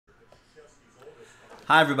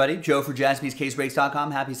Hi, everybody. Joe for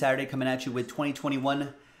JaspysCaseBreaks.com. Happy Saturday, coming at you with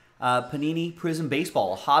 2021 Panini PRIZM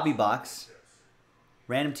Baseball Hobby Box.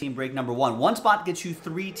 Random team break number one. One spot gets you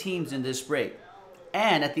 3 teams in this break.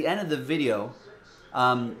 And at the end of the video,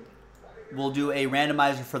 we'll do a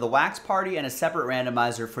randomizer for the Wax Party and a separate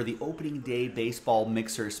randomizer for the Opening Day Baseball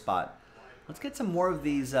Mixer spot. Let's get some more of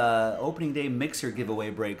these Opening Day Mixer giveaway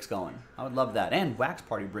breaks going. I would love that. And Wax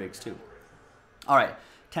Party breaks, too. All right.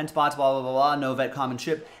 10 spots, blah, blah, blah, blah. No vet, common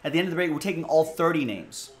chip. At the end of the break, we're taking all 30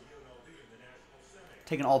 names.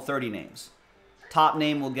 Taking all 30 names. Top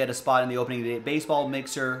name will get a spot in the Opening Day Baseball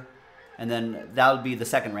Mixer. And then that would be the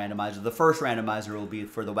second randomizer. The first randomizer will be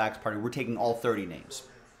for the Wax Party. We're taking all 30 names.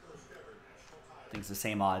 I think it's the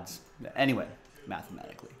same odds. Anyway,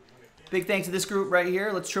 mathematically. Big thanks to this group right here.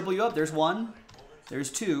 Let's triple you up. There's 1. There's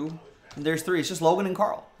 2. And there's 3. It's just Logan and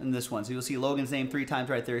Carl in this one. So you'll see Logan's name 3 times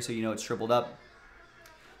right there, so you know it's tripled up.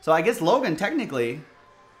 So I guess Logan technically,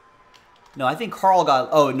 no, I think Carl got,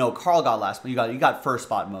 oh no, Carl got last, but you got first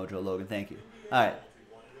spot mojo, Logan, thank you. All right.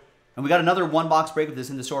 And we got another 1-box break of this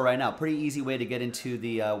in the store right now. Pretty easy way to get into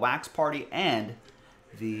the Wax Party and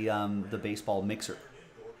the baseball mixer.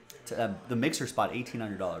 The mixer spot,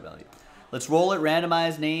 $1,800 value. Let's roll it,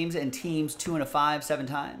 randomize names and teams 2 and a 5, 7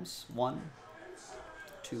 times. 1,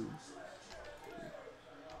 2,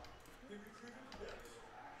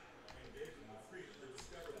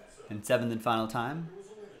 and 7th and final time.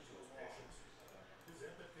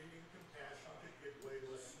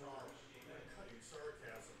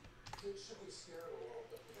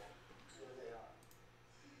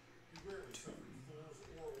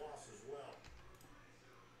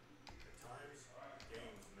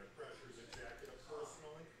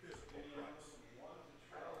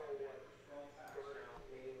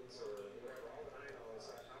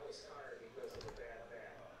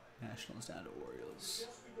 Nationals down to Orioles.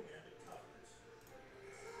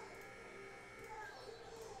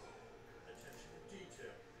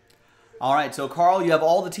 All right, so Carl, you have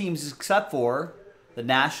all the teams except for the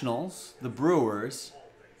Nationals, the Brewers,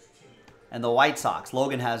 and the White Sox.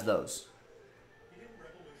 Logan has those.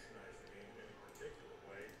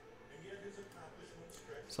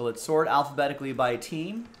 So let's sort alphabetically by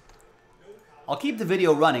team. I'll keep the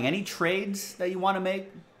video running. Any trades that you want to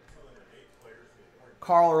make,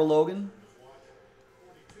 Carl or Logan?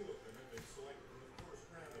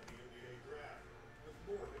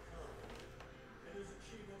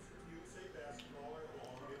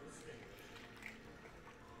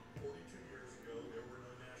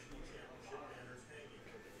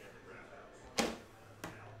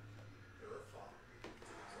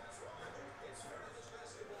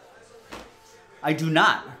 I do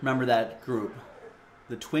not remember that group.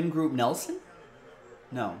 The twin group Nelson?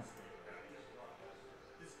 No.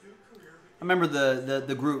 I remember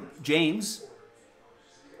the group James.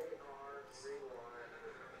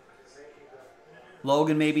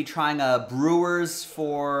 Logan may be trying a Brewers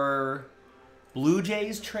for Blue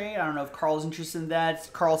Jays trade. I don't know if Carl's interested in that.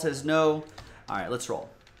 Carl says no. All right, let's roll.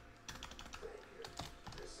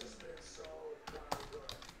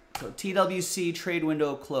 So TWC trade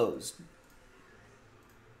window closed.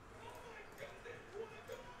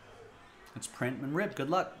 Let's print and rip. Good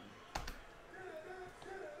luck.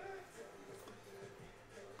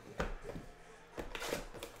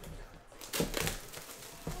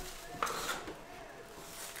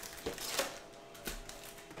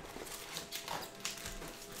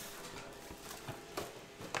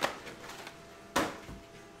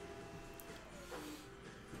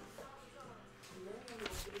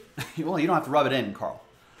 Well, you don't have to rub it in, Carl.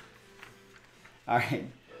 All right.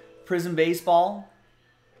 PRIZM Baseball.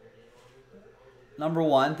 Number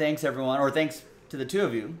 1. Thanks, everyone. Or thanks to the 2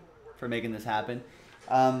 of you for making this happen.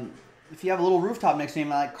 If you have a little rooftop next name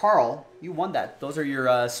like Carl, you won that. Those are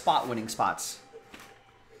your spot winning spots.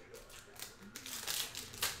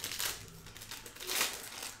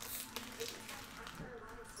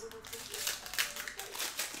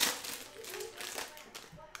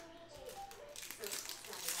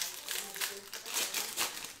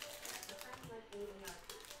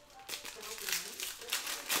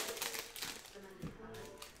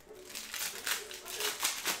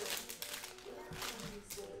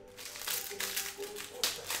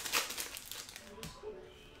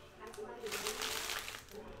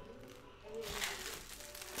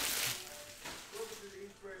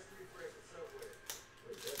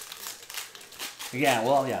 Yeah,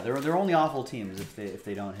 well, yeah, they're only awful teams if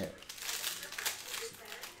they don't hit.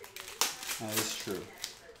 That is true.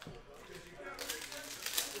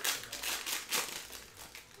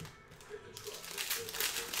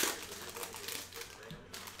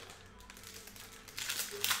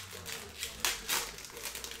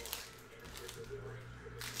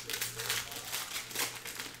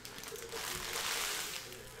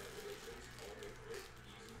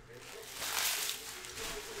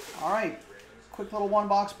 All right, quick little one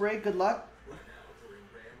box break. Good luck.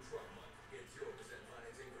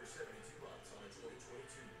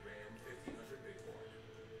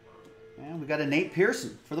 And we got a Nate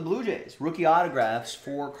Pearson for the Blue Jays. Rookie autographs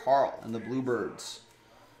for Carl and the Bluebirds.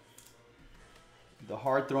 The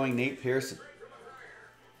hard-throwing Nate Pearson.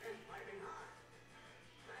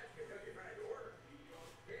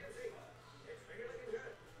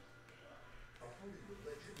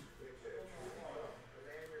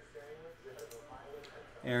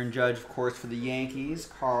 Aaron Judge, of course, for the Yankees.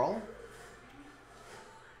 Carl.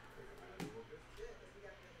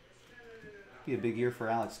 Be a big year for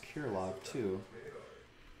Alex Kirilloff, too.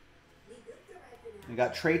 We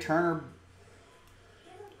got Trey Turner.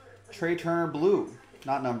 Trey Turner blue,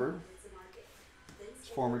 not numbered. His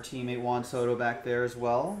former teammate Juan Soto back there as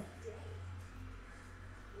well.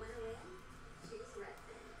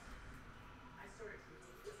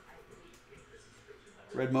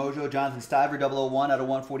 Red Mojo, Jonathan Stiver, 001 out of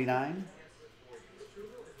 149.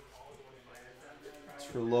 It's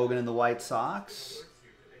for Logan and the White Sox.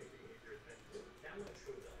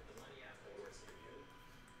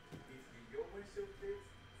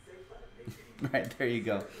 Right, there you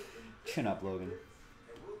go. Chin up, Logan.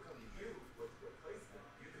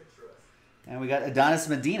 And we got Adonis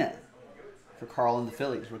Medina for Carl and the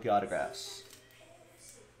Phillies, rookie autographs.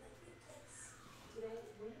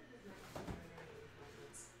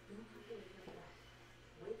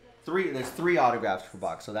 There's three autographs per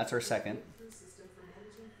box, so that's our second.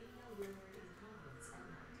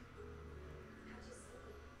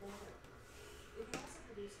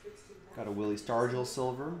 Got a Willie Stargell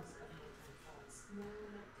silver.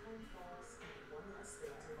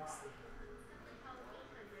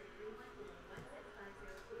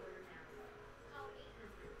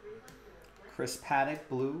 Chris Paddock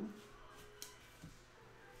blue.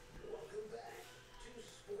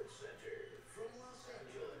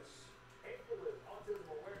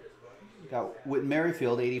 Got Whit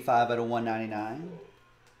Merrifield, 85 out of 199.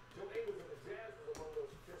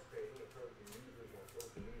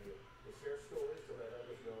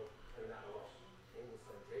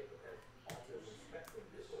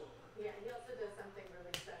 Yeah, he also does something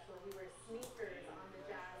really special. He wears sneakers on the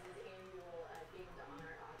Jazz's annual game to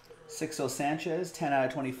honor autism. Sixto Sanchez, 10 out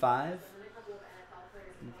of 25.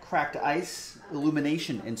 Cracked Ice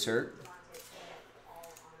illumination insert.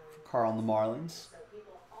 Carl and the Marlins.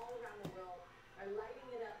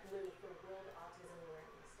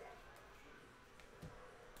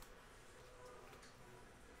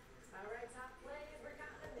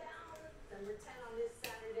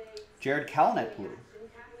 Jared Kelenic blue.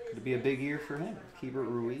 Could be a big year for him. Keibert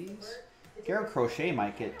Ruiz. Garrett Crochet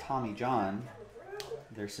might get Tommy John.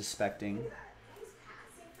 They're suspecting.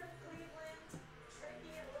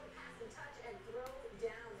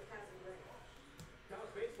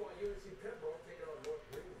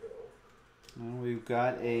 And we've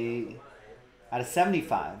got a, out of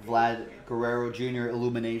 75, Vlad Guerrero Jr.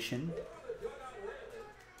 illumination.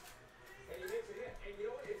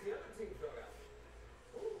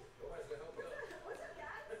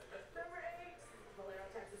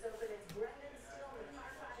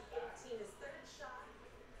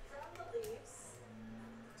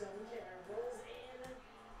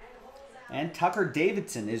 And Tucker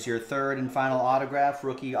Davidson is your third and final autograph,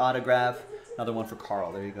 rookie autograph. Another one for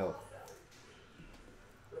Carl. There you go.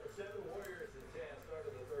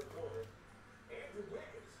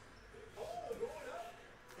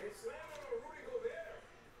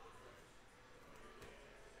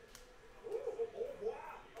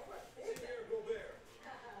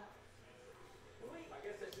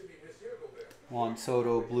 Juan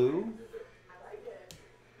Soto blue.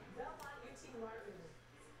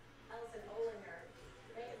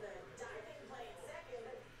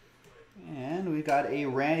 And we got a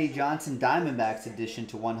Randy Johnson Diamondbacks edition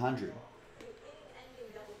to 100.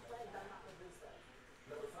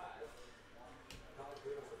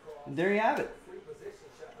 And there you have it.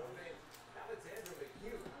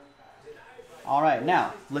 All right,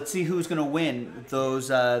 now let's see who's going to win those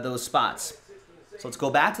spots. So let's go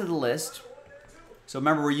back to the list. So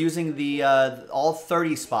remember, we're using the all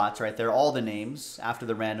 30 spots right there, all the names after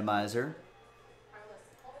the randomizer.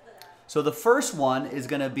 So the first one is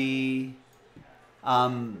going to be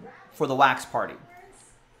for the wax party.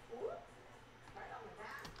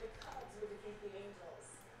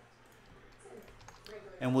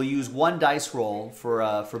 And we'll use one dice roll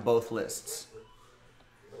for both lists.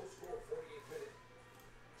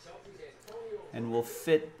 And we'll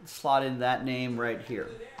slot in that name right here.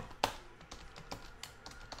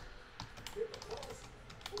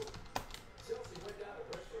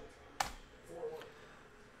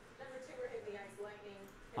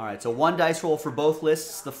 right, so 1 dice roll for both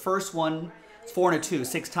lists. The first one, it's 4 and a 2,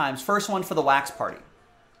 6 times. First one for the wax party.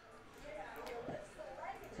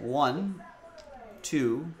 1,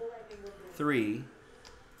 2, 3,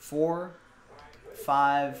 4,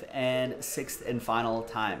 5, and 6th and final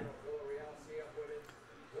time.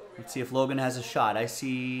 Let's see if Logan has a shot. I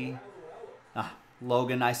see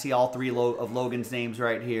Logan. I see all 3 of Logan's names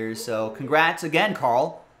right here. So congrats again,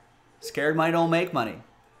 Carl. Scared money don't make money.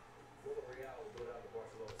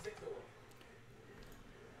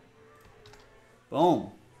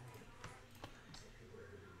 Boom.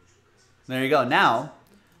 There you go. Now,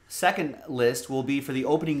 second list will be for the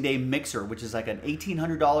opening day mixer, which is like an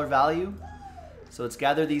 $1,800 value. So let's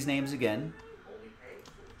gather these names again.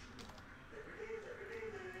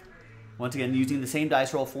 Once again, using the same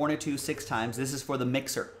dice roll, 4 and a 2, 6 times. This is for the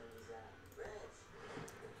mixer.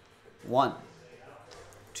 1,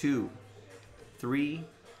 2, 3,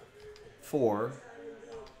 4,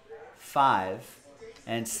 5,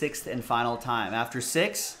 and 6th and final time. After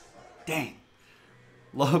 6, dang.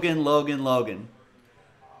 Logan, Logan, Logan.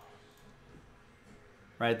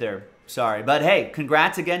 Right there. Sorry. But hey,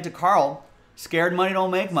 congrats again to Carl. Scared money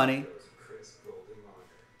don't make money.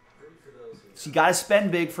 So you got to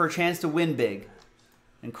spend big for a chance to win big.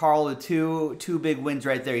 And Carl with two big wins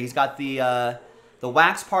right there. He's got the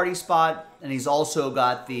wax party spot, and he's also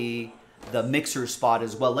got the mixer spot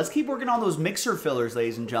as well. Let's keep working on those mixer fillers,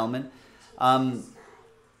 ladies and gentlemen.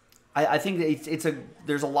 I think that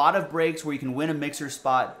there's a lot of breaks where you can win a mixer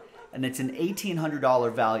spot, and it's an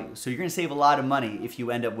 $1,800 value. So you're going to save a lot of money if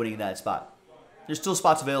you end up winning that spot. There's still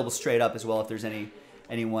spots available straight up as well if there's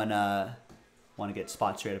anyone want to get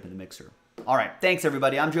spots straight up in the mixer. All right, thanks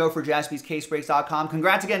everybody. I'm Joe for JaspysCaseBreaks.com.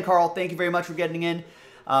 Congrats again, Carl. Thank you very much for getting in.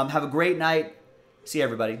 Have a great night. See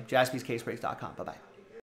everybody. JaspysCaseBreaks.com. Bye-bye.